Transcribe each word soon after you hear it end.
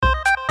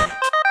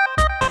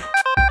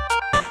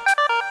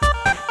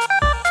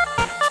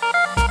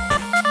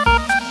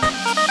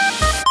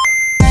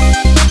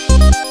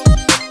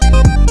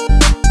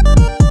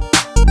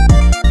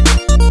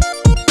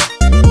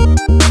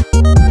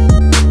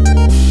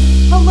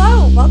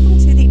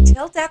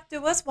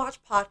Do Us Watch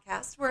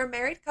podcast, where a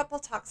married couple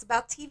talks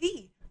about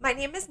TV. My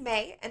name is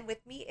May, and with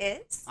me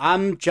is...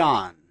 I'm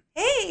John.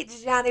 Hey,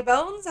 Johnny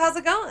Bones, how's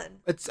it going?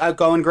 It's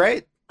going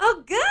great.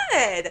 Oh,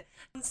 good.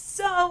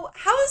 So,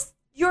 how's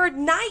your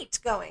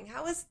night going?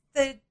 How is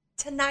the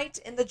tonight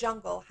in the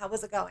jungle? How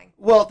is it going?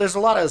 Well, there's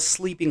a lot of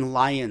sleeping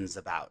lions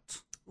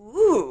about.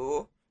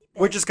 Ooh.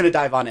 We're just going to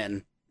dive on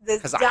in.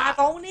 Let's dive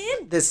on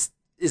in. This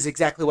is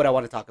exactly what I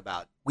want to talk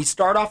about. We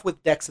start off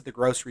with Dex at the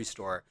grocery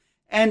store,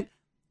 and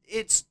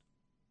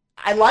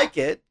I like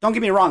it. Don't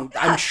get me wrong.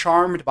 Yeah. I'm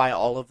charmed by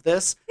all of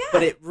this, Yeah.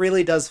 but it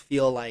really does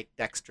feel like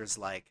Dexter's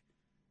like,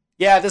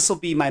 yeah, this will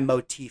be my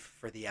motif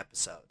for the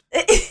episode.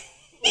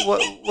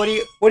 What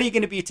are you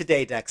going to be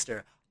today,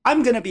 Dexter?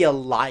 I'm going to be a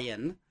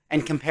lion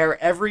and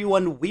compare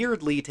everyone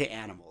weirdly to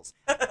animals.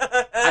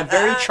 I'm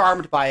very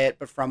charmed by it,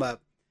 but from a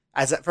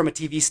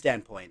TV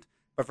standpoint,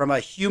 but from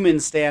a human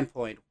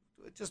standpoint,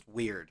 it's just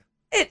weird.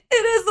 It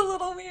is a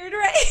little weird,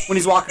 right? When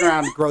he's walking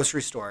around the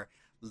grocery store,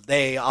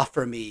 they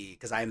offer me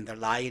because I'm the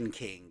Lion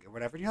King or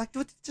whatever. And you're like,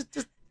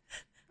 just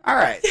all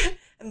right.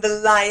 And the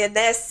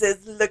lioness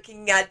is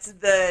looking at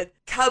the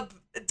cub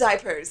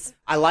diapers.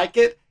 I like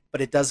it,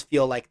 but it does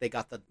feel like they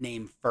got the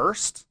name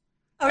first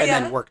and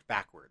then worked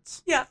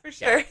backwards. Yeah, for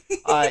sure.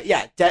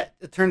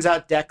 It turns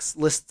out Dex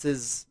lists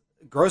his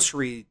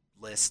grocery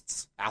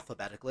lists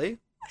alphabetically.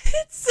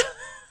 It's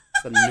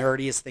the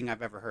nerdiest thing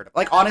I've ever heard of.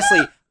 Like,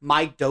 honestly,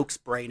 my Dokes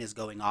brain is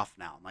going off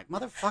now. I'm like,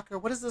 motherfucker,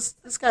 what is this?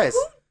 This guy's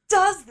who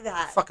does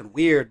that? fucking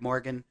weird,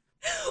 Morgan.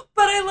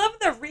 But I love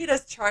that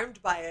Rita's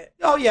charmed by it.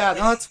 Oh, yeah,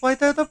 no, that's why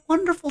they're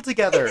wonderful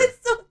together.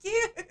 It's so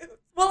cute.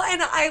 Well,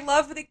 and I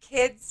love the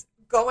kids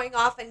going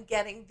off and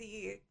getting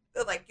the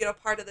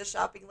part of the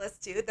shopping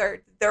list too.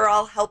 They're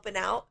all helping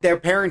out. They're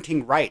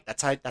parenting right.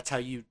 That's how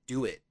you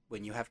do it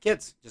when you have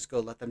kids. Just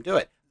go let them do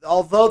it.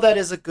 Although that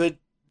is a good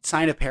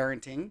sign of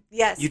parenting.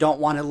 Yes. You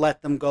don't want to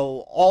let them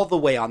go all the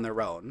way on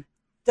their own.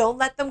 Don't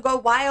let them go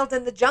wild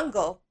in the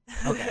jungle.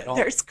 Okay.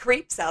 There's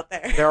creeps out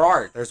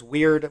there. There's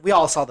weird. We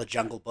all saw the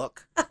Jungle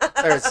Book.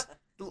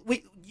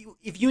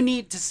 If you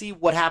need to see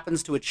what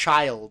happens to a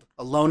child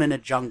alone in a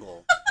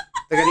jungle,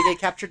 they're going to get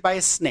captured by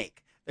a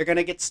snake. They're going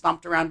to get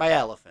stomped around by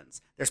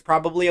elephants. There's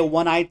probably a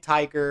one-eyed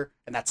tiger,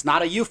 and that's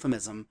not a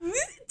euphemism,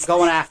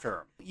 going after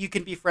him. You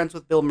can be friends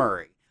with Bill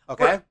Murray,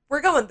 okay?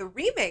 We're going the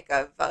remake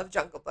of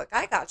Jungle Book.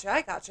 I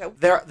gotcha.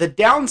 The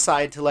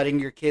downside to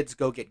letting your kids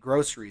go get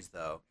groceries,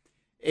 though,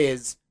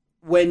 is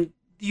when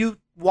you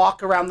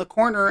walk around the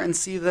corner and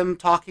see them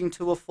talking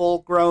to a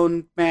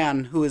full-grown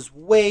man who is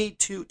way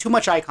too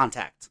much eye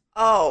contact.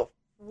 Oh,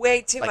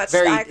 way too much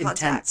very eye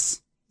contact.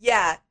 Intense.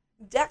 Yeah.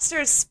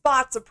 Dexter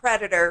spots a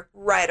predator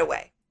right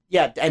away.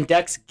 Yeah, and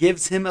Dex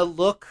gives him a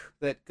look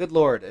that, good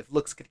lord, if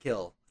looks could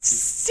kill.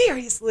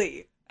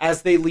 Seriously.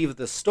 As they leave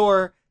the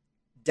store,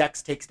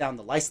 Dex takes down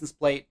the license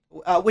plate,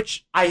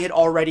 which I had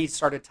already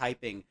started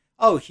typing.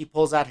 Oh, he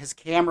pulls out his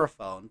camera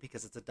phone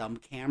because it's a dumb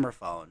camera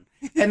phone.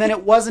 And then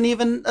it wasn't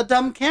even a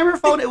dumb camera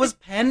phone. It was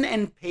pen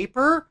and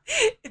paper.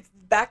 It's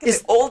back in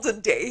the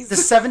olden days. The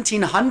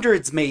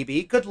 1700s,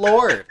 maybe. Good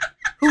lord.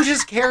 Who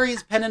just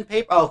carries pen and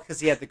paper? Oh, because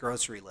he had the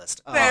grocery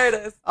list. Oh. There it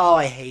is. Oh,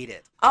 I hate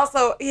it.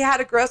 Also, he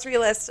had a grocery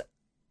list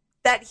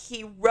that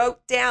he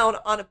wrote down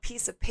on a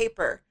piece of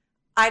paper.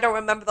 I don't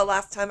remember the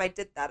last time I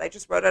did that. I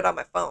just wrote it on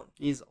my phone.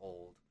 He's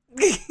old.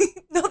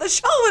 No, the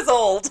show is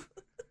old.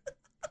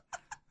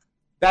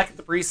 Back at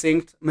the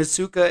precinct,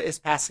 Masuka is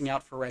passing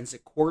out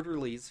forensic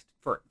quarterlies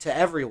to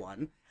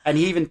everyone. And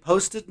he even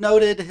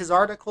noted his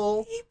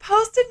article. He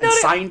posted and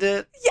signed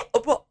it. Yeah,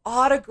 well,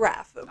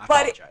 autograph. I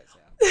apologize,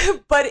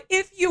 But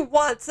if you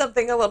want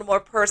something a little more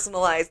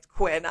personalized,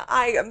 Quinn,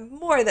 I am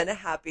more than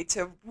happy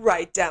to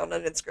write down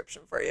an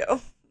inscription for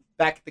you.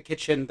 Back at the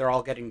kitchen, they're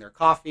all getting their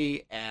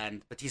coffee,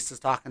 and Batista's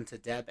talking to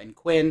Deb and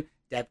Quinn.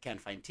 Deb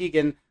can't find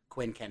Tegan.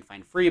 Quinn can't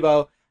find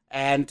Freebo.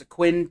 And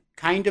Quinn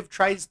kind of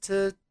tries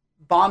to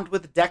bond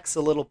with Dex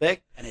a little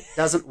bit, and it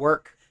doesn't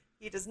work.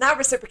 He does not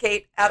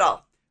reciprocate at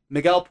all.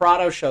 Miguel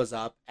Prado shows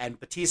up, and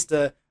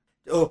Batista,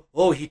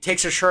 he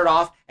takes his shirt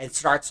off and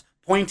starts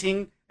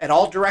pointing at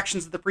all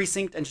directions of the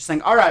precinct and just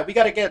saying, all right, we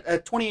got to get a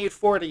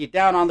 2840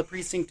 down on the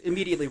precinct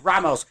immediately.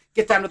 Ramos,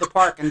 get down to the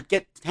park and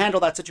handle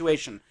that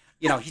situation.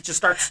 You know, he just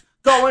starts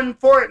going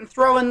for it and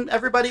throwing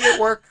everybody at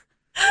work.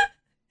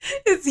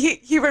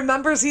 He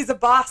remembers he's a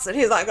boss, and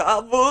he's like,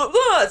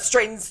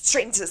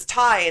 straightens his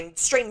tie and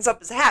straightens up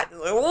his hat.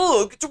 And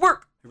like, get to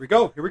work. Here we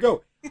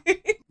go.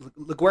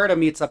 LaGuardia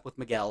meets up with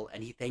Miguel,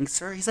 and he thanks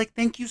her. He's like,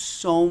 thank you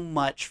so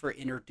much for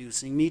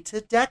introducing me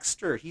to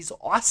Dexter. He's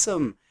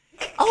awesome.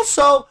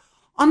 Also,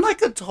 on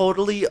like a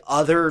totally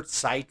other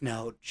side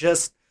note,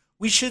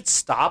 we should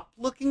stop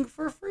looking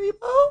for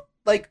Freebo.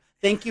 Like,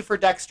 thank you for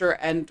Dexter,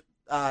 and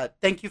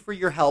thank you for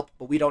your help,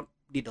 but we don't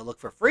need to look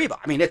for Freebo.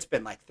 I mean, it's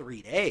been like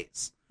 3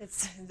 days.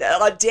 It's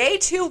a day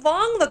too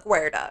long,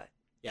 LaGuardia.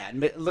 Yeah,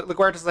 and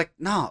LaGuardia's like,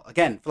 no,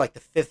 again, for like the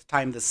 5th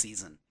time this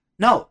season.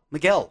 No,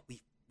 Miguel,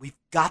 we've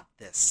got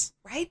this.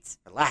 Right?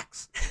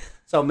 Relax.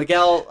 So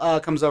Miguel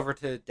comes over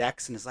to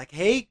Dex and is like,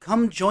 hey,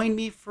 come join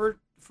me for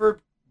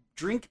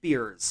drink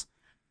beers.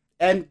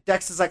 And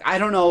Dex is like, I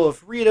don't know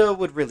if Rita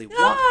would really want.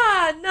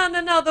 Ah,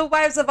 no. The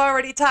wives have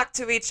already talked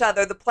to each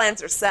other. The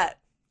plans are set.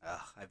 Ugh,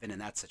 I've been in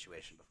that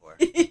situation before.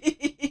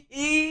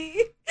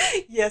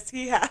 Yes,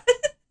 he has.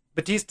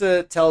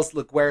 Batista tells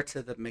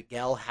LaGuerta that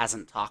Miguel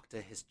hasn't talked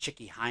to his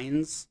Chicky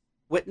Hines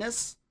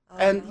witness.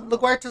 And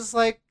LaGuerta's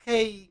like,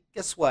 hey,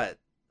 guess what?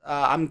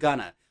 I'm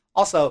gonna.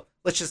 Also,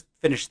 let's just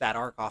finish that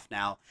arc off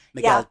now.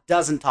 Miguel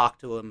doesn't talk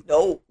to him.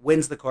 No.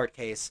 Wins the court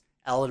case.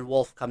 Ellen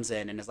Wolf comes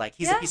in and is like,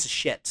 he's a piece of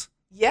shit.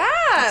 Yeah.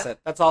 That's it.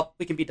 That's all.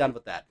 We can be done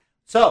with that.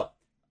 So,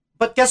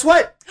 but guess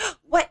what?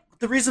 What?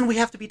 The reason we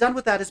have to be done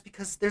with that is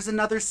because there's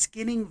another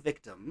skinning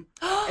victim.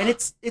 And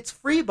it's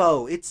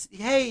Freebo.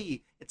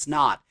 It's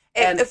not.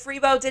 And the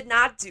Freebo did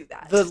not do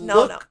that. The no.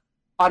 look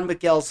on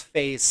Miguel's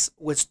face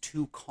was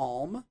too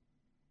calm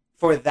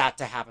for that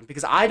to happen,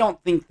 because I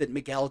don't think that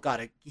Miguel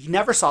he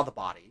never saw the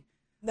body.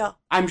 No.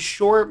 I'm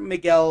sure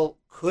Miguel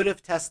could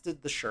have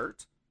tested the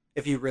shirt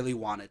if he really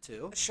wanted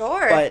to.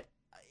 Sure. But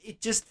it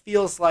just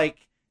feels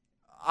like,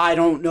 I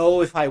don't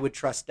know if I would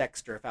trust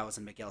Dexter if I was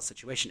in Miguel's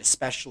situation,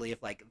 especially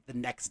if, like, the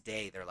next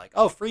day they're like,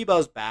 oh,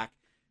 Freebo's back.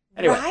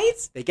 Anyway,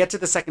 right? They get to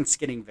the second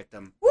skinning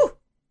victim. Woo.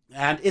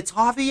 And it's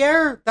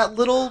Javier, that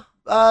little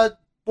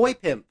boy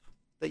pimp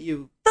that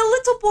you... The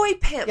little boy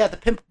pimp. Yeah, the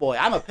pimp boy.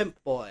 I'm a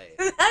pimp boy.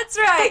 That's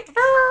right.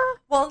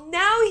 Well,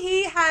 now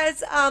he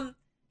has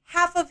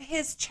half of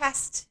his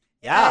chest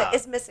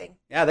is missing.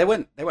 Yeah, they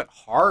went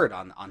hard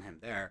on him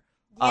there.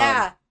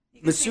 Yeah.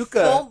 You can see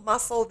Masuka... full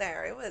muscle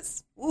there. It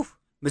was... Oof.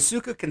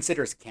 Masuka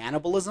considers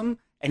cannibalism,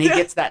 and he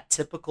gets that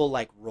typical,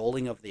 like,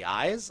 rolling of the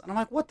eyes. And I'm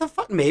like, what the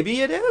fuck?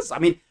 Maybe it is. I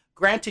mean,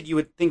 granted, you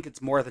would think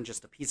it's more than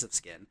just a piece of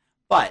skin.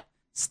 But,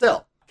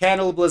 still,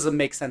 cannibalism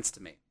makes sense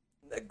to me.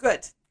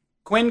 Good.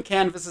 Quinn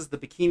canvasses the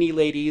bikini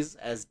ladies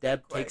as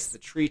Deb takes the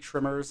tree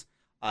trimmers.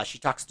 She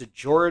talks to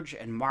George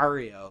and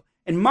Mario.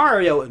 And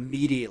Mario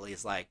immediately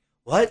is like,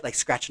 what? Like,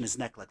 scratching his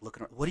neck, like,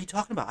 looking, what are you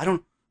talking about? I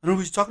don't know what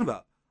he's talking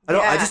about.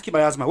 I just keep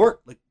my eyes on my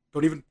work. Like,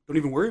 don't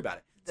even worry about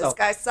it. This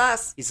guy's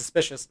sus. He's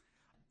suspicious.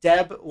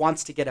 Deb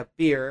wants to get a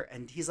beer,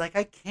 and he's like,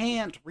 I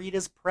can't.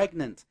 Rita's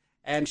pregnant.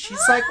 And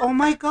she's like, oh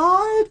my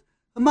god,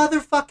 a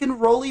motherfucking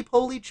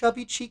roly-poly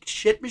chubby-cheeked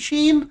shit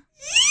machine?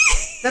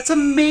 That's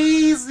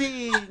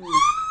amazing. It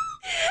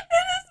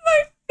is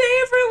my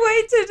favorite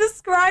way to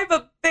describe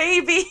a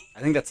baby.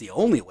 I think that's the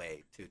only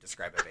way to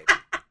describe a baby.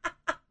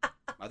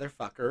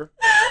 Motherfucker.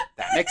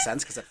 That makes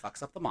sense, because it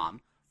fucks up the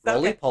mom.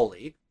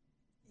 Roly-poly.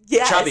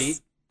 Yes.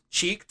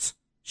 Chubby-cheeked.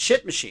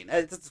 Shit machine.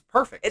 It's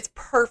perfect. It's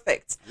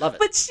perfect. I love it.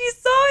 But she's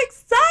so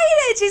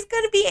excited. She's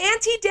going to be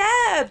Auntie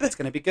Deb. It's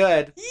going to be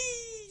good.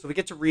 So we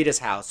get to Rita's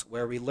house,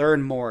 where we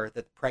learn more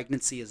that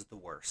pregnancy is the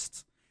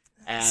worst.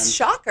 And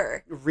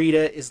shocker.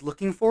 Rita is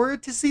looking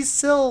forward to see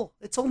Syl.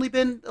 It's only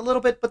been a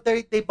little bit, but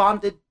they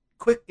bonded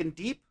quick and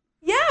deep.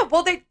 Yeah,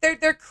 well,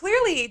 they're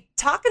clearly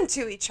talking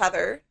to each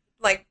other,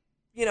 like,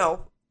 you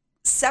know,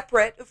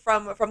 separate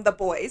from the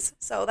boys.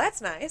 So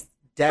that's nice.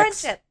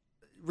 Friendship.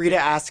 Rita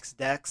asks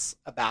Dex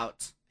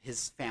about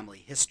his family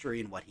history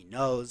and what he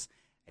knows.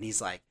 And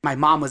he's like, my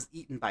mom was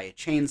eaten by a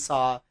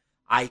chainsaw.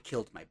 I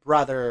killed my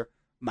brother.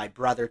 My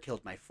brother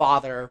killed my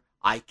father.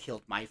 I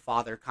killed my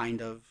father,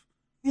 kind of.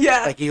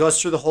 Yeah. Like, he goes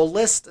through the whole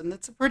list, and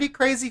it's a pretty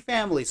crazy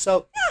family.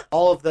 So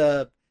all of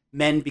the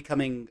men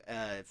becoming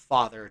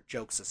father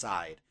jokes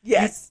aside,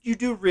 yes, you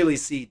do really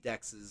see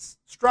Dex's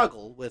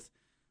struggle with,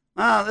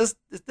 this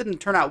didn't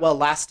turn out well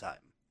last time.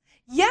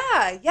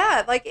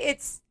 Yeah. Like,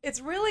 it's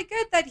really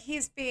good that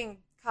he's being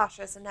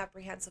cautious and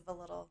apprehensive a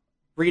little.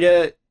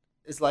 Rita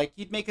is like,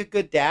 you'd make a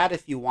good dad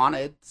if you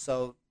wanted,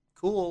 so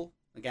cool.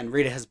 Again,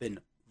 Rita has been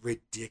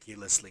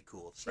ridiculously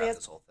cool throughout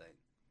this whole thing.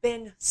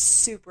 Been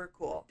super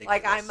cool.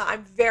 Ridiculous. Like,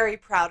 I'm very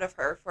proud of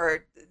her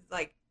for,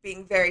 like,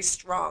 being very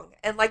strong.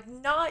 And, like,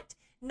 not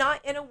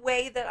in a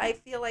way that I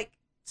feel like...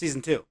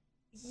 Season 2.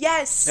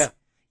 Yes. Yeah.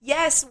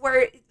 Yes,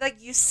 where,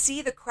 like, you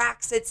see the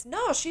cracks.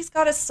 She's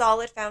got a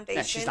solid foundation.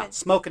 Yeah, she's not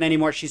smoking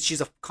anymore. She's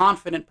a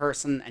confident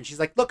person, and she's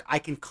like, look, I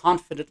can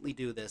confidently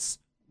do this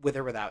with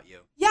or without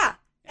you. Yeah.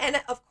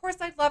 And, of course,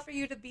 I'd love for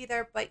you to be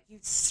there, but you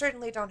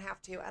certainly don't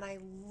have to, and I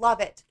love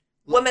it.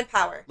 Woman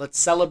power. Let's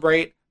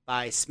celebrate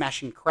by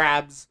smashing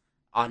crabs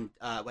on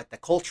at the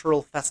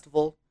cultural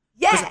festival.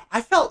 Yeah.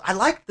 I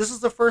liked, this is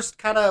the first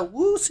kind of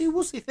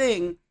woosy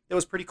thing that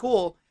was pretty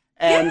cool.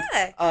 And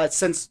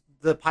since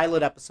the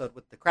pilot episode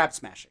with the crab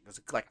smashing, it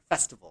was like a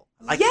festival.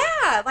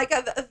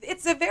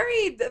 It's a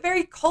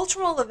very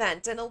cultural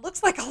event, and it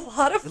looks like a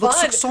lot of fun. It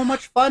looks like so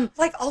much fun.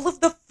 Like, all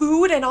of the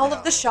food and all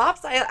of the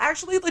shops. I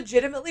actually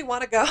legitimately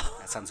want to go.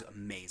 That sounds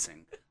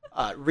amazing.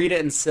 Rita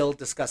and Syl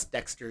discuss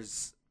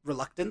Dexter's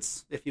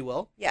reluctance, if you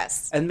will.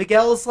 Yes. And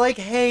Miguel's like,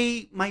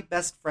 hey, my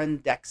best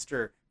friend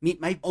Dexter,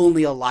 meet my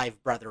only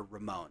alive brother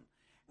Ramon.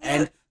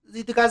 And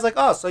the guy's like,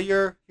 oh, so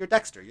you're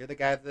Dexter. You're the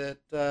guy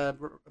that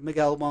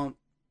Miguel won't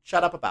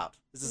shut up about.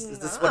 Is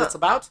this what it's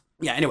about?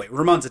 Yeah, anyway,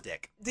 Ramon's a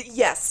dick.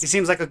 Yes. He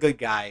seems like a good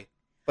guy,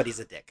 but he's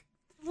a dick.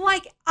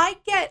 Like, I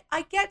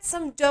get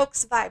some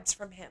Dokes vibes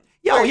from him.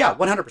 Yeah, oh yeah,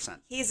 100%.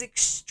 He's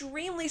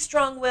extremely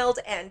strong-willed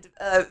and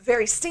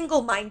very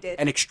single-minded.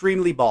 And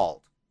extremely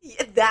bald.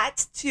 Yeah,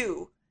 that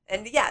too.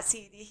 And yes,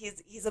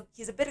 he's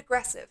a bit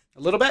aggressive. A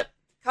little bit.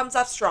 Comes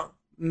off strong.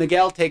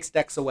 Miguel takes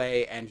Dex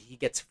away, and he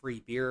gets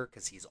free beer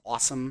because he's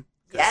awesome.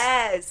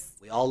 Yes.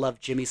 We all love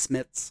Jimmy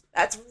Smits.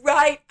 That's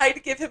right.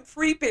 I'd give him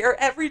free beer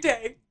every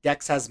day.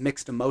 Dex has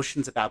mixed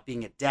emotions about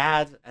being a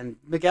dad, and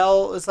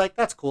Miguel is like,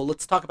 that's cool.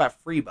 Let's talk about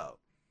Freebo.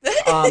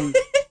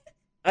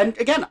 And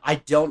again, I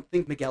don't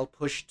think Miguel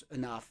pushed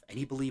enough, and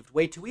he believed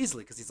way too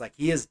easily because he's like,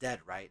 he is dead,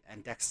 right?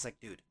 And Dex is like,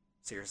 dude,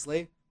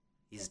 seriously?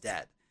 He's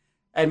dead.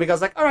 And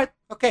Miguel's like, all right,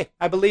 okay,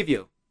 I believe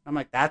you. I'm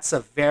like, that's a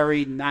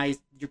very nice,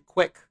 you're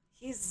quick.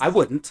 I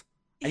wouldn't.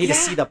 I need to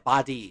see the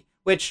body,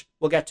 which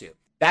we'll get to.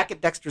 Back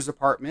at Dexter's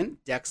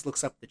apartment, Dex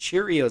looks up the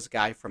Cheerios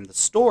guy from the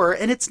store,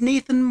 and it's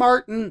Nathan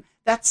Martin,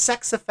 that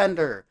sex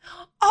offender.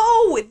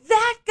 Oh,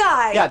 that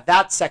guy. Yeah,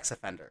 that sex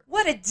offender.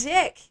 What a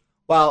dick.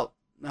 Well,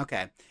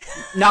 okay.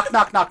 Knock,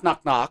 knock, knock,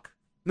 knock, knock.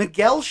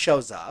 Miguel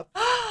shows up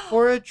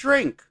for a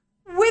drink.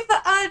 With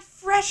a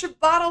fresh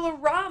bottle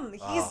of rum.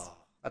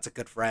 That's a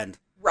good friend.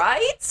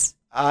 Right?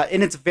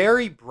 And it's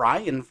very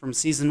Brian from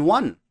season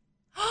 1.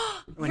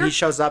 When he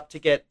shows up to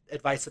get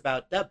advice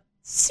about Deb.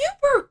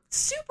 Super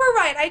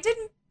right. I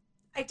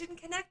didn't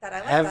connect that. I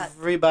like that.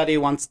 Everybody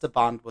wants to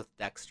bond with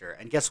Dexter.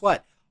 And guess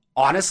what?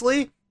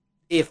 Honestly,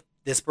 if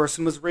this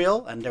person was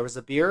real and there was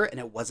a beer and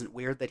it wasn't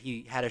weird that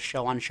he had a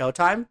show on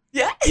Showtime,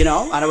 yeah, and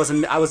I was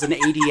an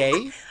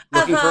ADA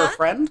looking for a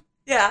friend,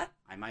 yeah,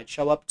 I might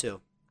show up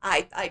too.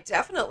 I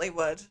definitely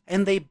would.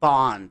 And they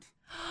bond.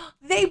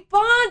 They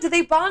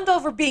bond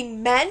over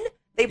being men.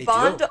 They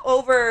bond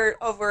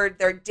over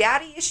their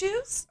daddy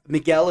issues.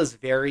 Miguel is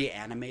very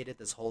animated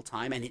this whole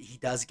time, and he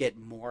does get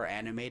more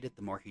animated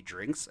the more he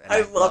drinks. And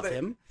I love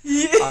him.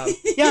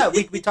 Yeah,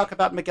 we talk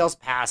about Miguel's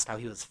past, how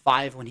he was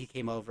 5 when he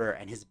came over,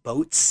 and his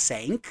boat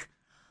sank,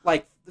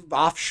 like,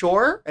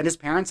 offshore, and his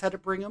parents had to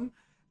bring him.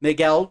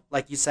 Miguel,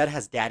 like you said,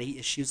 has daddy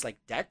issues like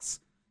Dex.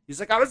 He's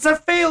like, I was a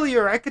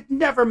failure. I could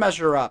never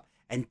measure up.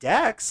 And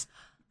Dex,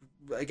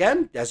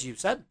 again, as you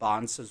said,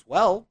 bonds as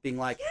well, being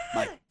like,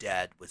 my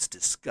dad was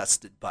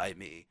disgusted by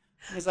me.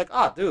 And he's like,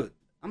 oh, dude,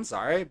 I'm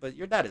sorry, but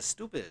your dad is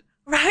stupid.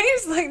 Right?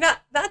 It's like,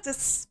 not to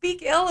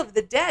speak ill of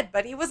the dead,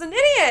 but he was an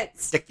idiot.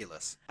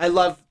 Ridiculous. I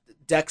love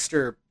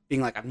Dexter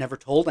being like, I've never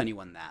told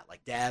anyone that.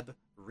 Like Deb,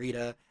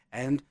 Rita,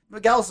 and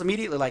Miguel's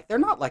immediately like, they're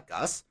not like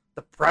us.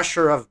 The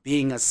pressure of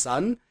being a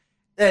son.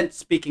 And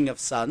speaking of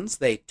sons,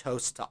 they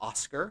toast to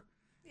Oscar.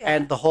 Yeah.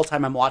 And the whole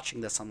time I'm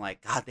watching this, I'm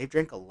like, God, they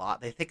drink a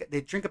lot.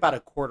 They drink about a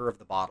quarter of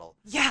the bottle.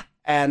 Yeah.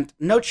 And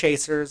no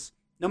chasers,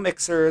 no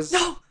mixers.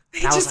 No,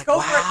 they just like,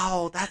 go for it.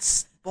 Wow,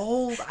 that's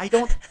bold. I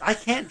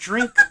can't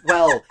drink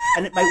well.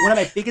 And one of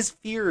my biggest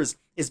fears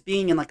is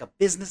being in like a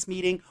business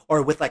meeting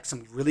or with like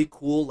some really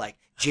cool like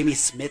Jimmy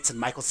Smits and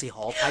Michael C.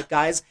 Hall type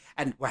guys,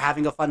 and we're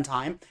having a fun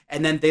time,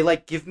 and then they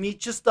like give me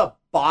just a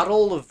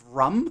bottle of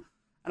rum,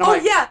 and I'm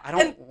like, I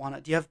don't want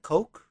to. Do you have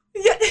Coke?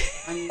 Yeah.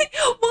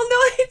 Well, no,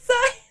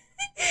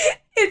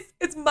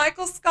 it's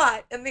Michael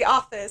Scott in The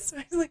Office.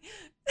 He's like,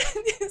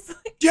 do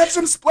you have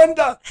some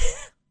Splenda?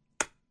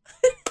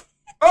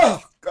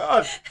 Oh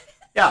God.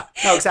 Yeah.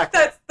 No, exactly.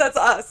 That's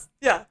us.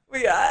 Yeah.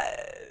 We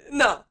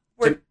no.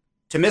 We're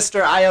to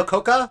Mr.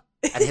 Iacocca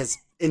and his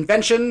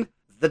invention,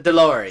 the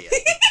DeLorean.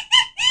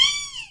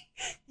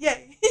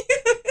 Yay.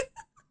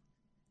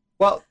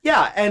 Well,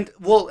 yeah, and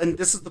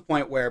this is the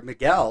point where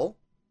Miguel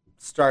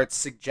starts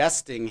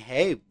suggesting,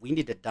 hey, we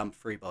need to dump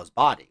Freebo's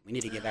body. We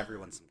need to give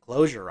everyone some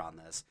closure on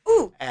this.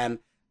 Ooh. And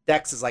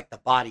Dex is like, the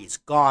body's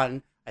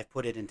gone. I've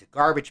put it into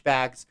garbage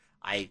bags.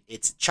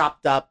 It's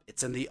chopped up.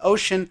 It's in the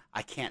ocean.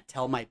 I can't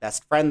tell my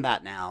best friend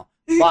that now,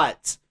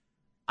 but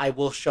I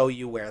will show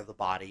you where the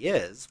body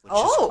is, which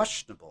is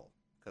questionable.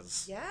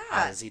 Because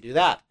how does he do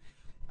that?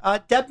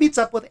 Deb meets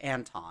up with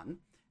Anton,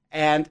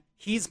 and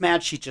he's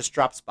mad she just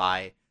drops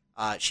by.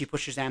 She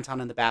pushes Anton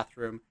in the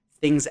bathroom.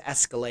 Things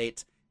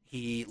escalate.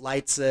 He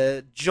lights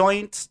a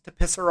joint to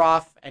piss her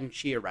off, and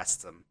she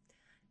arrests him.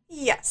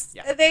 Yes.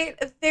 Yeah.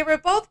 They were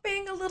both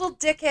being a little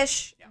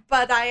dickish,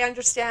 but I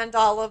understand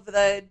all of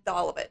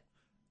it.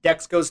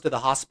 Dex goes to the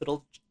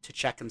hospital to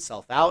check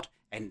himself out,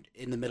 and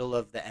in the middle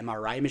of the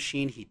MRI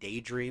machine, he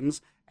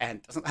daydreams.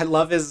 And I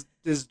love his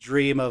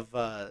dream of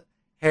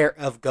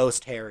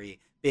Ghost Harry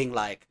being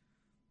like,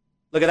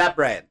 look at that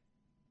brain.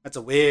 That's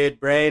a weird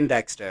brain,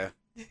 Dexter.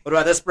 What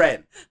about this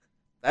brain?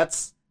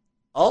 That's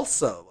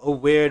also a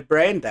weird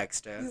brain,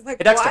 Dexter. He's like,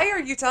 hey, Dexter. Why are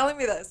you telling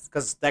me this?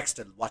 Because,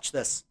 Dexter, watch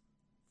this.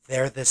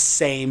 They're the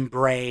same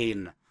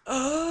brain.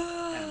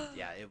 And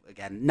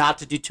again, not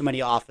to do too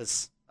many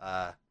Office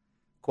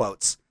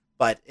quotes,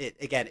 but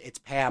it's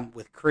Pam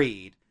with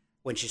Creed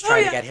when she's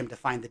trying to get him to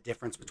find the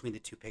difference between the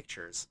two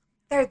pictures.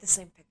 They're the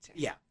same picture.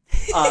 Yeah.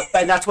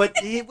 And that's what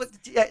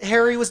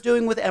Harry was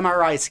doing with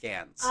MRI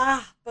scans.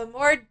 But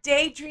more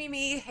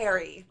daydreamy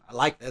Harry. I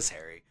like this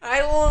Harry.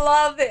 I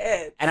love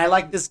it. And I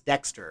like this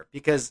Dexter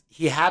because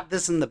he had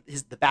this in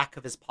the back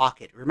of his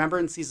pocket. Remember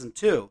in season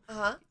 2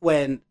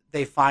 when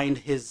they find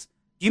his...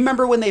 Do you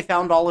remember when they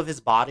found all of his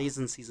bodies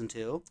in season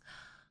 2?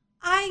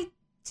 I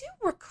do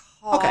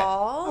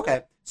recall.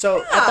 Okay. So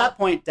Yeah. at that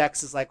point,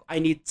 Dex is like, I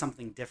need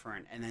something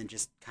different, and then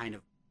just kind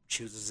of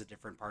chooses a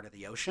different part of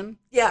the ocean.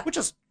 Yeah. Which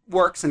just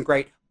works and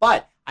great.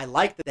 But I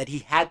like that he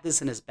had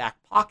this in his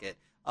back pocket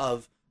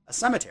of a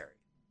cemetery.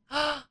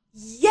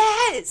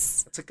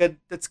 Yes. That's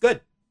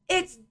good.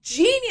 It's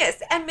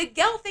genius. And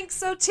Miguel thinks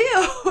so too.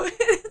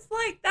 It's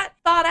like that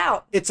thought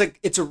out. It's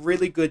a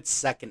really good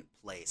second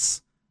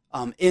place.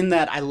 In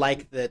that I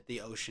like that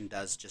the ocean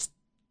does just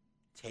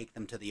take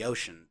them to the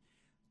ocean.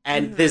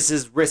 And this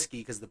is risky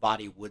because the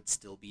body would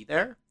still be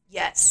there.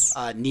 Yes.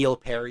 Neil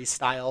Perry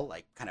style,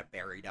 like kind of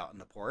buried out in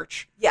the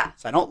porch. Yeah.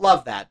 So I don't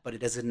love that, but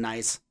it is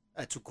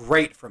it's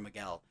great for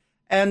Miguel.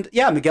 And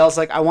yeah, Miguel's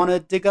like, I want to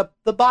dig up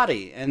the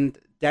body. And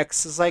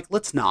Dex is like,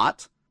 let's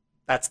not.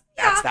 That's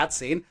that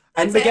scene.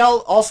 And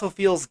Miguel also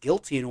feels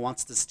guilty and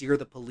wants to steer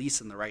the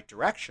police in the right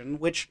direction,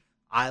 which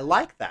I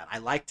like that. I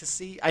like to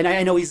see,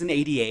 I know he's an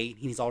 88,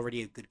 he's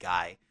already a good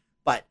guy,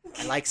 but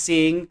I like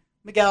seeing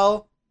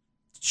Miguel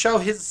show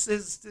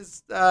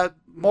his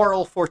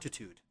moral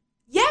fortitude.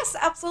 Yes,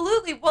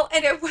 absolutely. Well,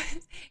 and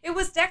it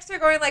was Dexter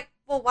going like,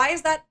 well, why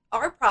is that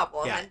our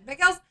problem? Yeah. And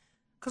Miguel's,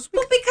 Because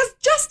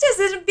justice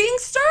isn't being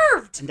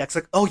served. And Dex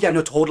like, oh yeah,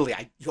 no, totally.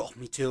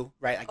 Me too,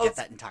 right? I get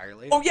that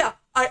entirely. Oh yeah,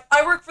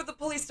 I work for the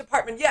police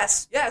department.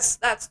 Yes,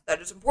 that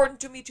is important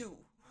to me too.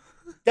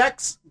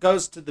 Dex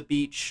goes to the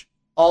beach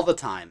all the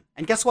time,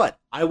 and guess what?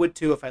 I would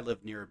too if I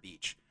lived near a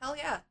beach. Hell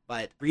yeah.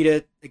 But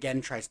Rita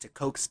again tries to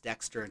coax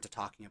Dexter into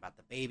talking about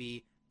the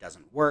baby.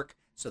 Doesn't work.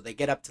 So they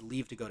get up to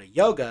leave to go to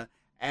yoga,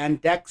 and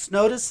Dex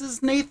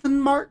notices Nathan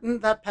Martin,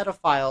 that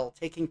pedophile,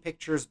 taking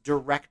pictures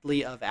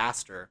directly of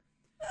Aster.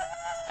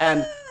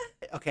 And,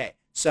 okay,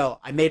 so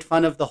I made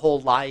fun of the whole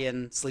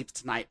lion sleeps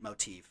tonight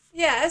motif.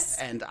 Yes.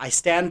 And I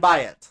stand by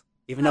it,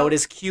 even though it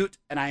is cute,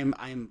 and I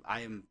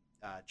am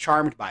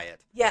charmed by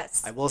it.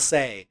 Yes. I will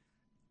say,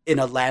 in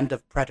a land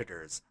of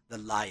predators, the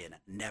lion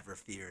never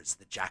fears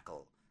the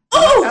jackal.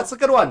 Oh! That's a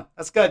good one.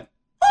 That's good.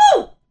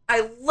 Oh!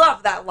 I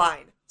love that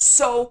line.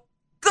 So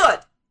good.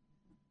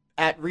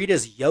 At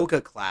Rita's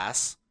yoga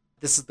class,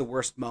 this is the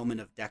worst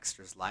moment of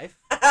Dexter's life.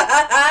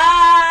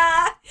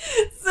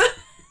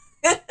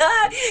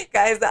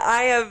 Guys,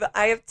 I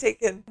have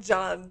taken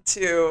John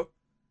to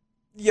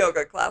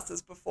yoga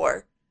classes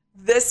before.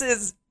 This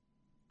is,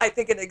 I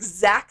think, an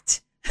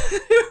exact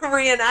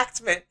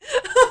reenactment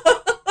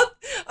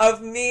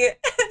of me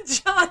and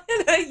John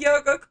in a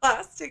yoga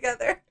class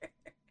together.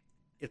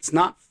 It's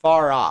not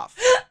far off.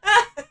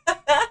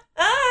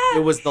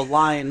 It was the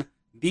line,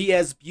 "Be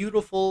as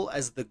beautiful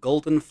as the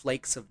golden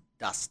flakes of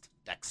dust,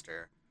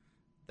 Dexter,"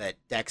 that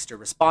Dexter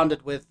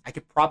responded with, "I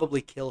could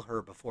probably kill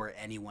her before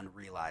anyone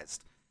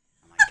realized."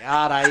 Oh my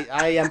God,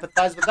 I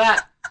empathize with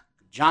that.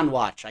 John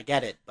Watch, I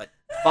get it, but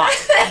fuck.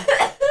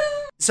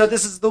 So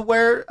this is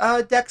where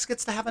Dex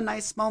gets to have a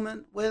nice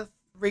moment with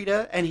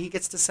Rita, and he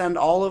gets to send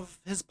all of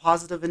his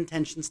positive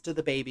intentions to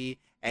the baby,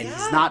 and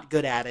he's not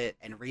good at it,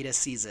 and Rita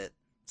sees it.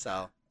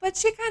 So, but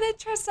she kind of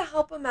tries to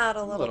help him out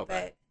a little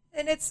bit.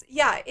 And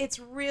it's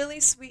really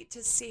sweet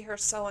to see her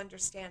so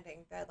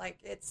understanding that,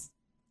 like, this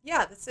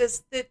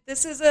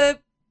is a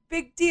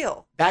big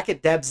deal. Back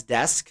at Deb's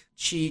desk,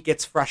 she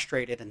gets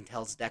frustrated and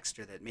tells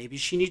Dexter that maybe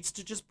she needs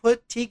to just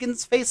put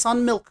Tegan's face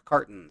on milk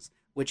cartons,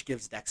 which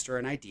gives Dexter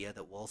an idea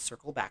that we'll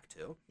circle back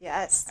to.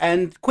 Yes.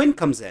 And Quinn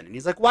comes in, and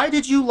he's like, "Why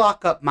did you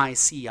lock up my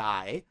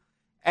CI?"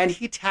 And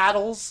he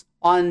tattles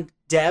on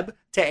Deb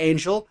to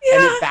Angel,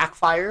 and it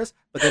backfires.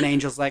 But then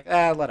Angel's like,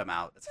 let him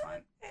out. It's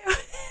fine.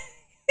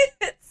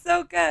 It's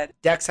so good.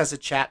 Dex has a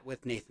chat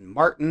with Nathan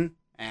Martin,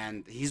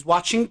 and he's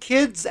watching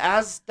kids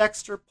as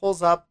Dexter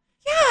pulls up.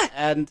 Yeah.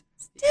 And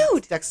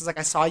dude, Dex is like,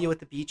 "I saw you at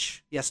the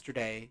beach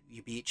yesterday,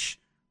 you beach,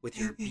 with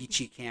your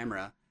beachy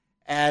camera."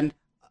 And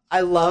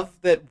I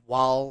love that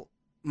while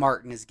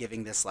Martin is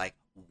giving this, like,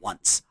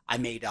 once, I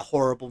made a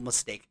horrible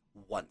mistake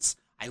once.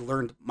 I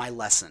learned my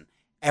lesson.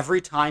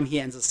 Every time he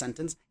ends a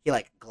sentence, he,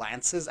 like,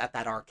 glances at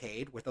that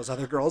arcade where those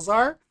other girls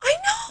are. I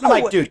know. And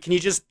I'm like, dude, can you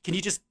just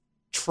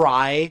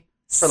try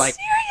for, like,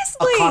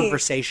 seriously, a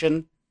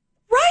conversation?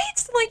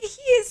 Right? Like,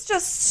 he is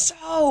just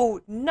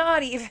so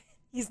not even,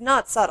 he's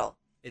not subtle.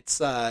 It's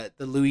the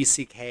Louis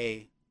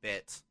C.K.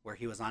 bit where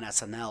he was on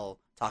SNL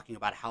talking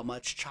about how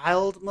much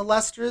child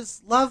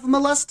molesters love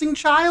molesting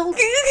child.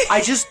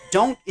 I just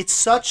don't, it's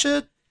such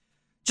a,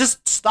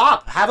 just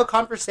stop, have a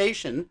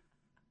conversation.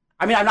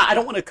 I mean, I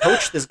don't want to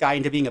coach this guy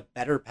into being a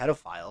better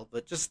pedophile,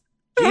 but just,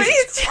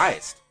 Jesus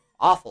Christ,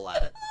 awful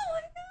at it. Oh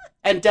my God.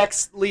 And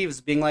Dex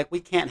leaves being like, "We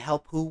can't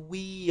help who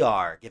we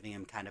are," giving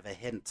him kind of a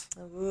hint.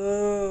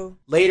 Ooh.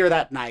 Later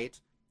that night,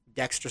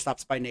 Dexter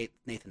stops by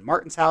Nathan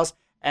Martin's house,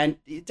 and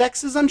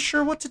Dex is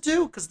unsure what to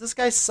do because this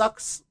guy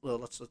sucks. Well,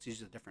 let's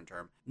use a different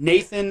term.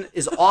 Nathan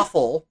is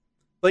awful,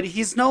 but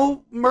he's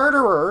no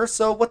murderer,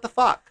 so what the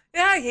fuck?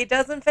 Yeah, he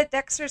doesn't fit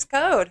Dexter's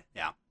code.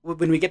 Yeah.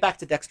 When we get back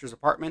to Dexter's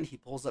apartment, he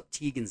pulls up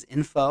Tegan's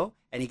info,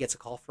 and he gets a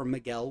call from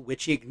Miguel,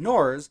 which he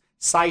ignores,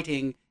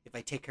 citing, "If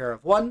I take care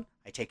of one,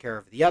 I take care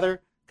of the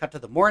other." Cut to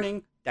the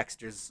morning,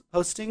 Dexter's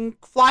posting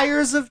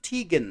flyers of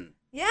Tegan.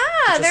 Yeah,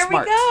 there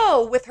smart. we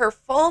go. With her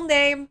full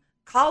name,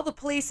 call the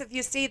police if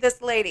you see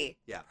this lady.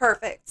 Yeah.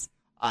 Perfect.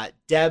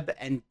 Deb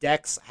and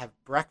Dex have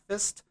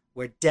breakfast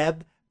where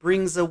Deb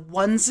brings a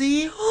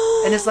onesie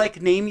and is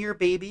like, name your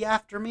baby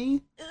after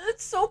me.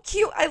 It's so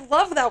cute. I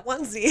love that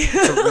onesie.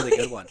 It's a really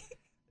good one.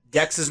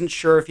 Dex isn't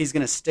sure if he's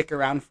going to stick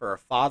around for her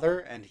father,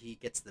 and he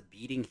gets the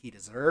beating he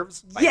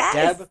deserves by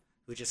Deb,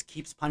 who just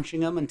keeps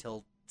punching him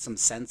until some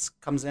sense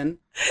comes in.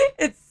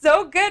 It's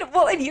so good.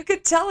 Well, and you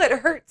could tell it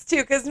hurts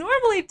too, because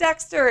normally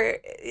Dexter,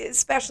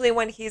 especially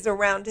when he's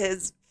around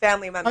his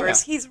family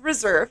members, he's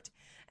reserved.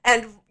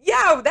 And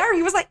there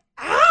he was like,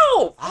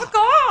 ow, fuck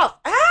off,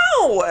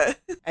 ow.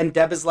 And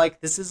Deb is like,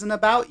 this isn't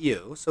about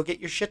you, so get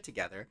your shit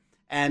together.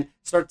 And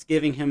starts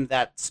giving him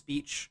that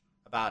speech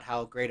about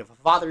how great of a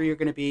father you're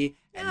going to be.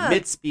 And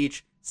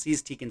mid-speech,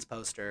 sees Tegan's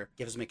poster,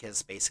 gives him a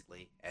kiss,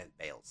 basically, and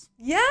bails.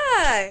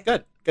 Yeah.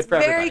 Good for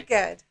everybody. Very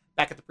good.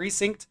 Back at the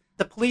precinct,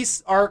 the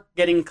police are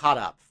getting caught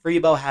up.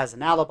 Freebo has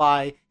an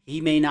alibi. He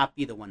may not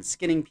be the one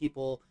skinning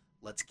people.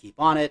 Let's keep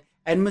on it.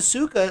 And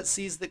Masuka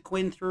sees that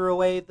Quinn threw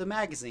away the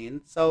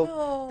magazine.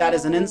 So that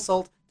is an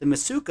insult to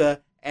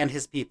Masuka and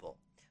his people.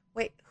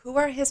 Wait, who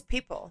are his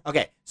people?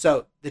 Okay,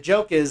 so the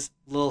joke is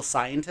little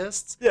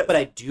scientists, but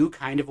I do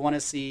kind of want to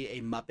see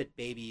a Muppet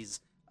Babies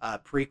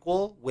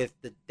prequel with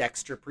the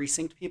Dexter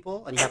precinct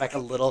people, and you have like a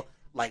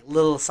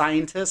little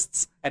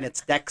scientists, and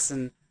it's Dex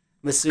and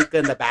Masuka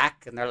in the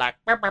back, and they're like,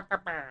 burr, burr,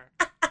 burr,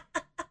 burr.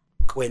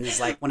 Quinn is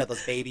like one of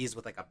those babies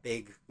with like a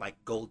big like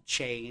gold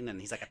chain, and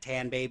he's like a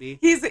tan baby.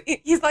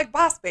 He's like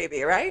Boss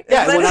Baby, right?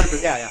 Yeah,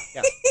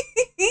 100%,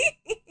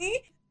 yeah.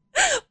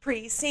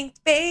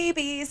 Precinct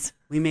babies.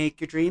 We make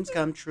your dreams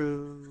come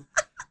true.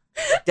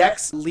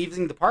 Dex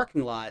leaving the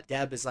parking lot.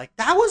 Deb is like,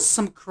 that was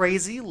some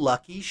crazy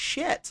lucky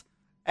shit.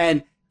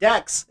 And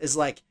Dex is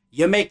like,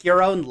 you make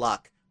your own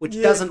luck,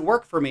 which doesn't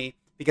work for me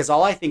because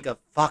all I think of,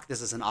 fuck,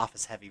 this is an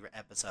Office heavy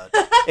episode,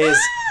 is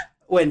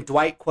when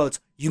Dwight quotes,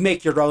 you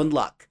make your own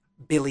luck.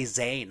 Billy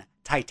Zane,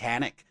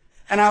 Titanic.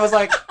 And I was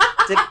like,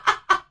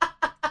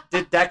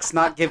 did Dex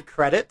not give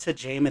credit to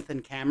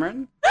Jamathan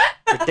Cameron?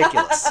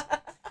 Ridiculous.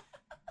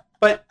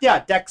 But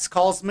yeah, Dex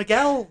calls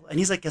Miguel, and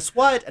he's like, guess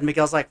what? And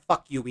Miguel's like,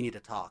 fuck you, we need to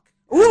talk.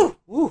 Ooh.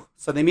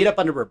 So they meet up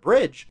under a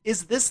bridge.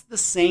 Is this the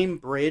same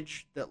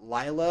bridge that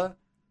Lila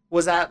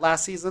was at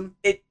last season?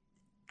 It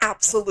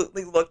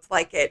absolutely looked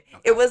like it.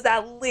 Okay. It was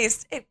at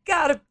least,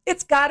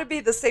 it's gotta be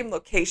the same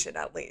location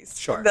at least.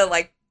 Sure.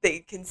 They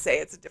can say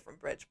it's a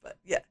different bridge, but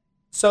yeah.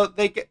 So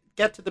they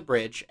get to the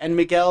bridge, and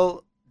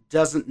Miguel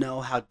doesn't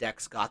know how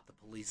Dex got the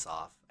police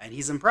off. And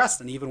he's impressed,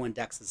 and even when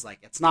Dex is like,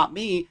 it's not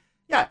me,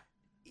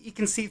 you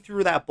can see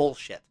through that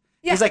bullshit.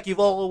 Yeah. He's like, you've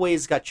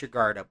always got your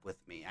guard up with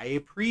me. I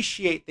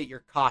appreciate that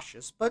you're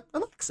cautious, but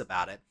relax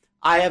about it.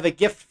 I have a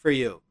gift for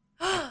you.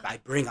 I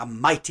bring a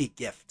mighty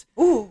gift.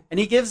 Ooh. And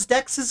he gives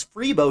Dex his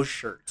Freebo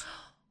shirt.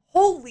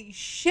 Holy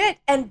shit.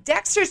 And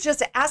Dexter's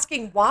just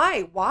asking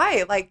why?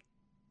 Why? Like,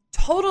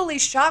 totally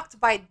shocked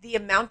by the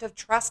amount of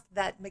trust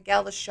that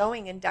Miguel is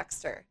showing in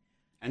Dexter.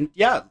 And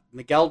yeah,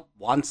 Miguel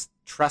wants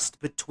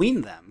trust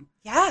between them.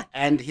 Yeah.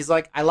 And he's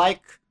like, I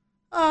like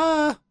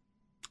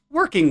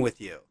working with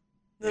you.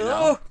 You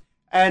know?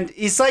 And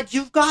he's like,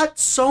 you've got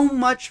so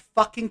much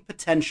fucking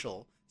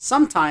potential.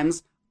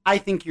 Sometimes I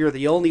think you're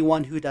the only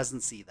one who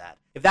doesn't see that.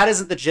 If that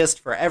isn't the gist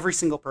for every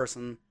single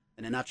person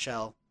in a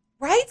nutshell.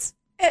 Right?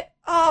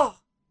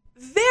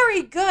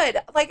 Very good.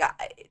 Like,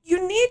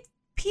 you need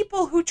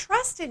people who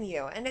trust in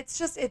you. And it's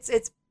just,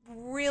 it's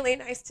really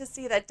nice to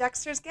see that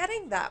Dexter's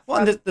getting that.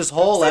 Well, and this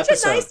whole episode,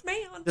 such a nice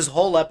man. This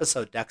whole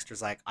episode,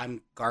 Dexter's like,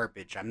 I'm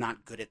garbage. I'm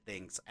not good at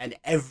things. And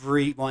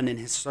everyone in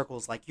his circle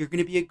is like, you're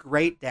going to be a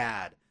great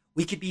dad.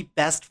 We could be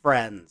best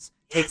friends.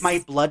 Yes. Take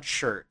my blood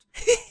shirt.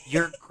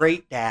 You're a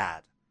great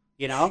dad.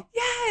 You know?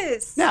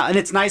 Yes. Yeah, and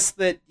it's nice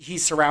that he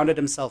surrounded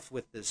himself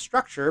with this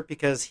structure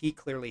because he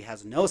clearly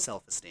has no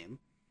self-esteem.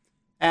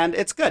 And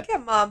it's good.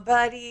 Come on,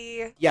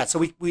 buddy. Yeah, so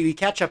we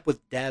catch up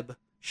with Deb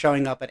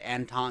showing up at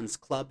Anton's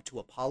club to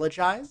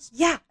apologize.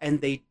 Yeah. And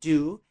they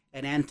do.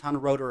 And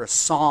Anton wrote her a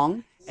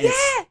song. And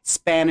it's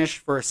Spanish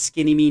for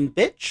skinny mean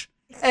bitch.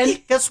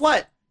 And guess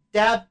what?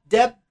 Deb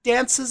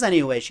dances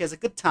anyway. She has a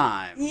good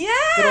time. Yeah.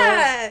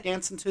 Good old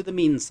dancing to the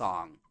mean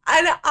song.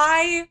 And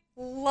I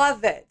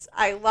love it.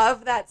 I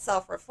love that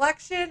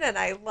self-reflection. And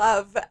I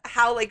love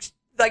how, like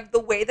the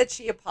way that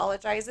she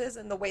apologizes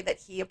and the way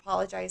that he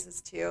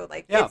apologizes too.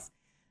 Like, it's,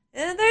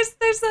 and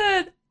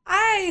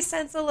I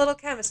sense a little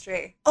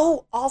chemistry.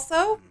 Oh,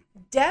 also,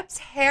 Deb's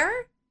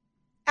hair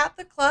at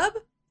the club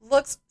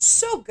looks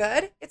so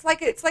good. It's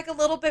like a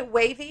little bit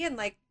wavy and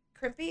like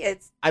crimpy.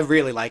 I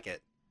really like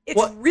it.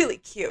 It's really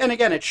cute. And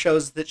again, it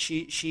shows that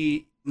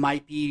she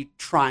might be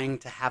trying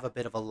to have a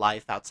bit of a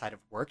life outside of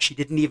work. She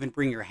didn't even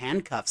bring her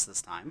handcuffs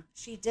this time.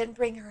 She didn't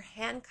bring her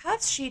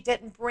handcuffs. She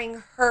didn't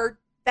bring her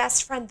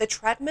best friend, the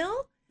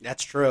treadmill.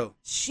 That's true.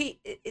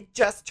 It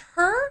just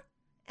her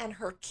and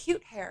her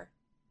cute hair.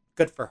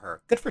 Good for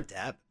her. Good for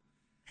Deb.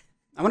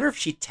 I wonder if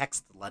she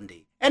texted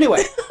Lundy.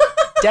 Anyway,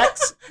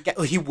 Dex,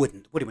 he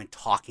wouldn't. What are you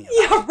talking about?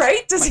 Yeah,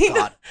 right? Does he?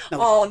 God. No,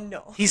 oh,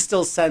 no. He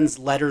still sends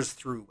letters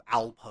through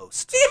Owl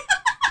Post.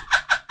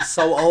 He's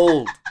so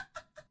old.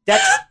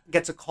 Dex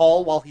gets a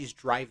call while he's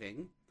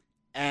driving,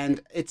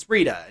 and it's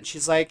Rita, and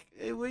she's like,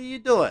 hey, what are you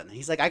doing?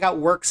 He's like, I got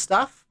work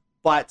stuff,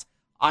 but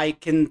I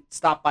can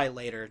stop by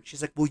later. And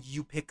she's like, will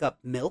you pick up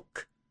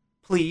milk,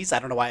 please? I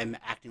don't know why I'm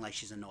acting like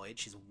she's annoyed.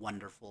 She's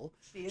wonderful.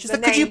 She's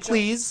like, could you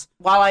please,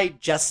 while I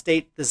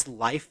gestate this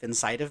life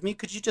inside of me,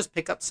 could you just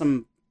pick up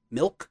some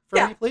milk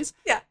for me, please?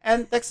 Yeah.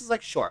 And Dex is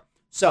like, sure.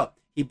 So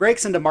he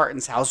breaks into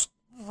Martin's house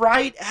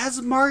right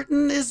as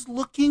Martin is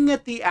looking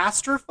at the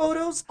Astor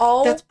photos.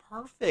 Oh, that's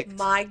perfect.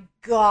 My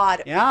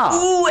God. Yeah.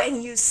 Ooh,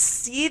 and you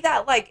see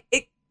that, like,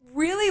 it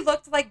really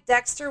looked like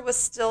Dexter was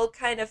still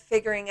kind of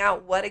figuring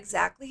out what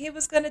exactly he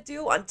was going to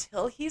do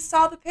until he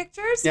saw the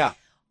pictures. Yeah.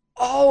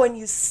 Oh, and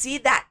you see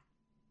that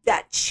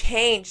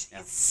change, the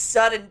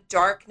sudden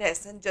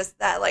darkness, and just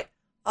that, like,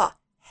 oh,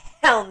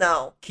 hell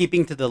no.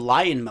 Keeping to the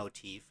lion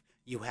motif,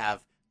 you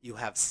have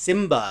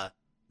Simba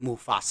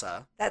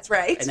Mufasa. That's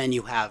right. And then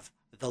you have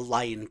the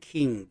Lion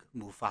King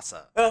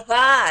Mufasa. Uh-huh.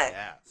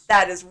 Yes.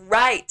 That is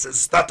right.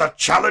 Is that a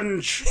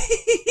challenge?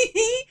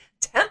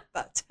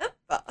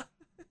 Tempa.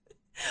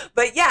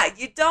 But yeah,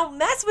 you don't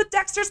mess with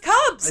Dexter's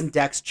cubs. And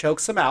Dex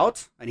chokes him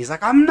out, and he's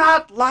like, I'm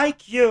not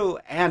like you.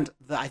 And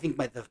I think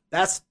the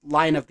best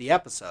line of the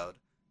episode,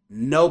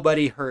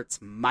 nobody hurts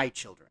my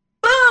children.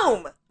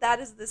 Boom! That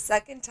is the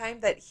second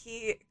time that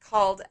he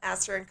called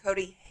Astor and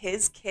Cody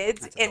his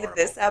kids in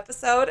this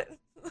episode.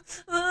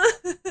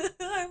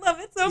 I love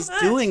it so much.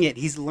 He's doing it.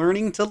 He's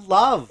learning to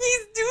love.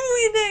 He's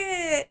doing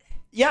it.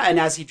 Yeah, and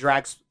as he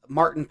drags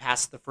Martin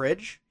past the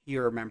fridge, he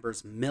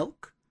remembers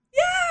milk.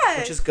 Yes.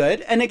 Which is good.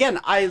 And again,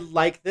 I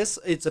like this.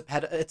 It's a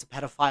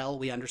pedophile.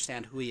 We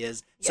understand who he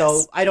is. Yes.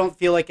 So I don't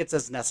feel like it's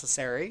as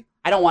necessary.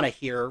 I don't want to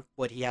hear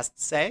what he has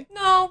to say.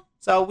 No.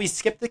 So we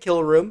skip the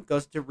kill room,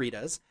 goes to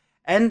Rita's,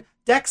 and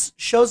Dex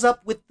shows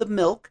up with the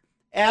milk,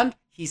 and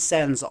he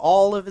sends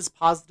all of his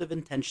positive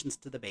intentions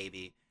to the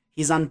baby.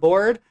 He's on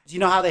board. Do you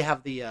know how they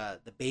have the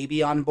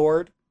baby on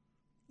board?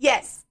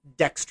 Yes.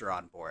 Dexter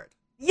on board.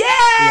 Yeah.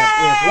 We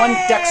have one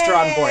Dexter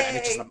on board, and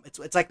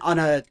it's like on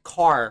a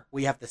car.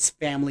 We have this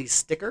family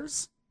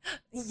stickers.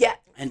 Yeah.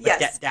 And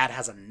yes. Dad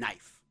has a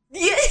knife.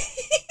 Yeah.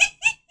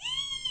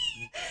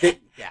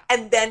 Yeah.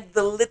 And then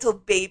the little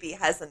baby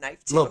has a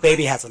knife too. Little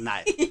baby has a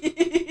knife.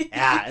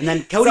 Yeah. And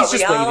then Cody's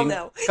just waving.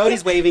 Know.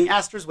 Cody's waving.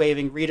 Astor's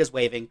waving. Rita's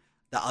waving.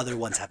 The other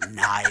ones have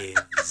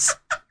knives.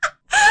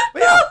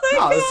 But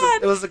yeah,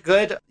 it was a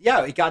good.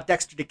 Yeah, it got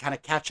Dexter to kind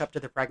of catch up to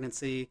the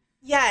pregnancy.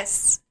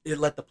 Yes. It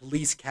let the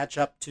police catch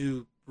up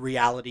to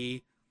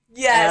reality.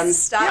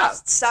 Yes.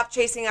 And, stop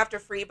chasing after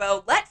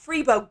Freebo. Let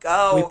Freebo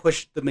go. We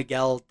pushed the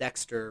Miguel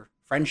Dexter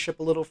friendship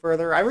a little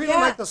further. I really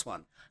like this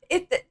one.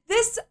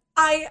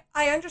 I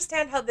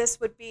understand how this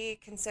would be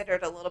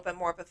considered a little bit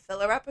more of a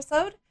filler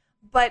episode,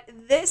 but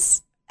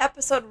this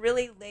episode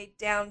really laid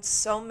down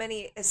so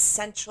many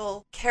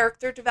essential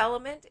character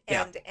development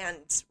and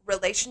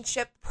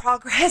relationship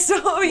progress,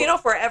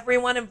 for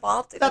everyone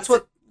involved.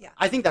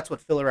 I think that's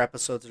what filler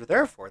episodes are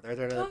there for. They're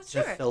there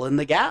to fill in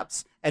the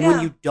gaps. And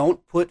when you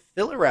don't put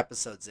filler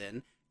episodes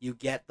in, you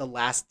get the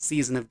last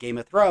season of Game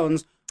of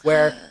Thrones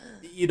where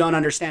you don't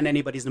understand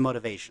anybody's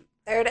motivation.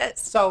 There it is.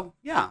 So,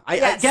 yeah.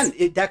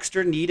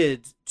 Dexter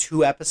needed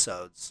 2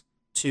 episodes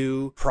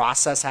to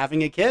process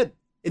having a kid.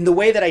 In the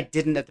way that I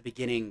didn't at the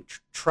beginning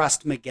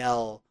trust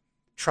Miguel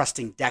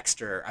trusting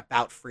Dexter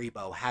about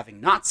Freebo having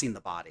not seen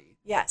the body.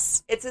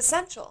 Yes, it's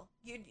essential.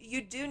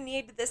 You do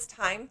need this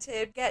time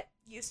to get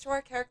used to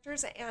our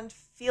characters and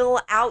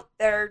feel out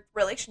their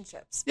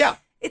relationships. Yeah.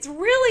 It's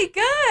really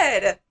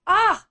good.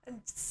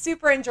 I'm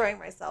super enjoying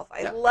myself.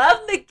 I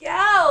love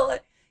Miguel.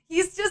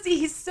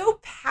 He's so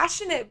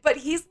passionate, but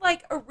he's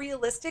like a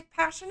realistic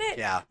passionate.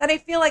 Yeah. That I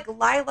feel like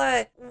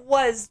Lila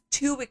was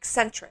too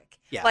eccentric.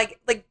 Yeah.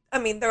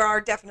 There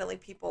are definitely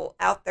people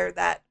out there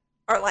that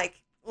are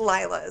like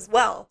Lila as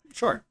well.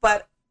 Sure.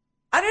 But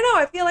I don't know.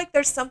 I feel like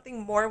there's something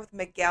more with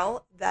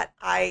Miguel that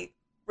I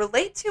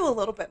relate to a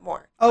little bit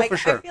more. Oh, for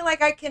sure. I feel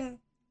like I can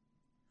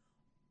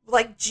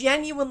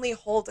genuinely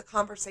hold a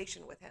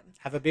conversation with him.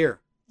 Have a beer.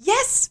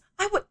 Yes,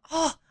 I would.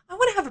 Oh, I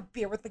want to have a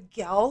beer with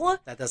Miguel.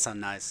 That does sound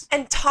nice.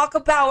 And talk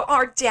about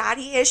our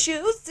daddy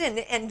issues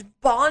and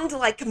bond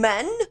like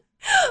men.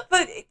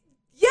 But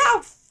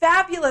yeah,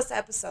 fabulous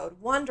episode.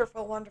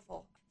 Wonderful,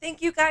 wonderful.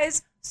 Thank you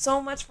guys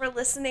so much for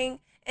listening.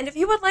 And if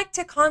you would like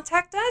to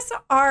contact us,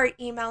 our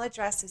email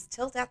address is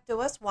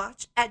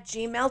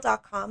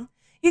tilldeathdouswatch@gmail.com.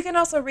 You can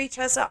also reach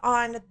us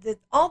on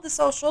all the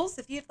socials.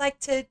 If you'd like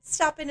to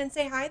stop in and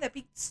say hi, that'd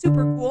be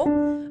super cool.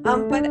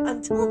 But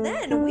until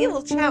then, we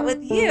will chat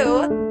with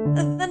you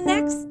the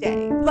next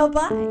day.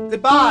 Bye-bye.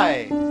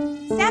 Goodbye.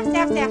 Snap,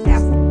 snap, snap,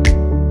 snap.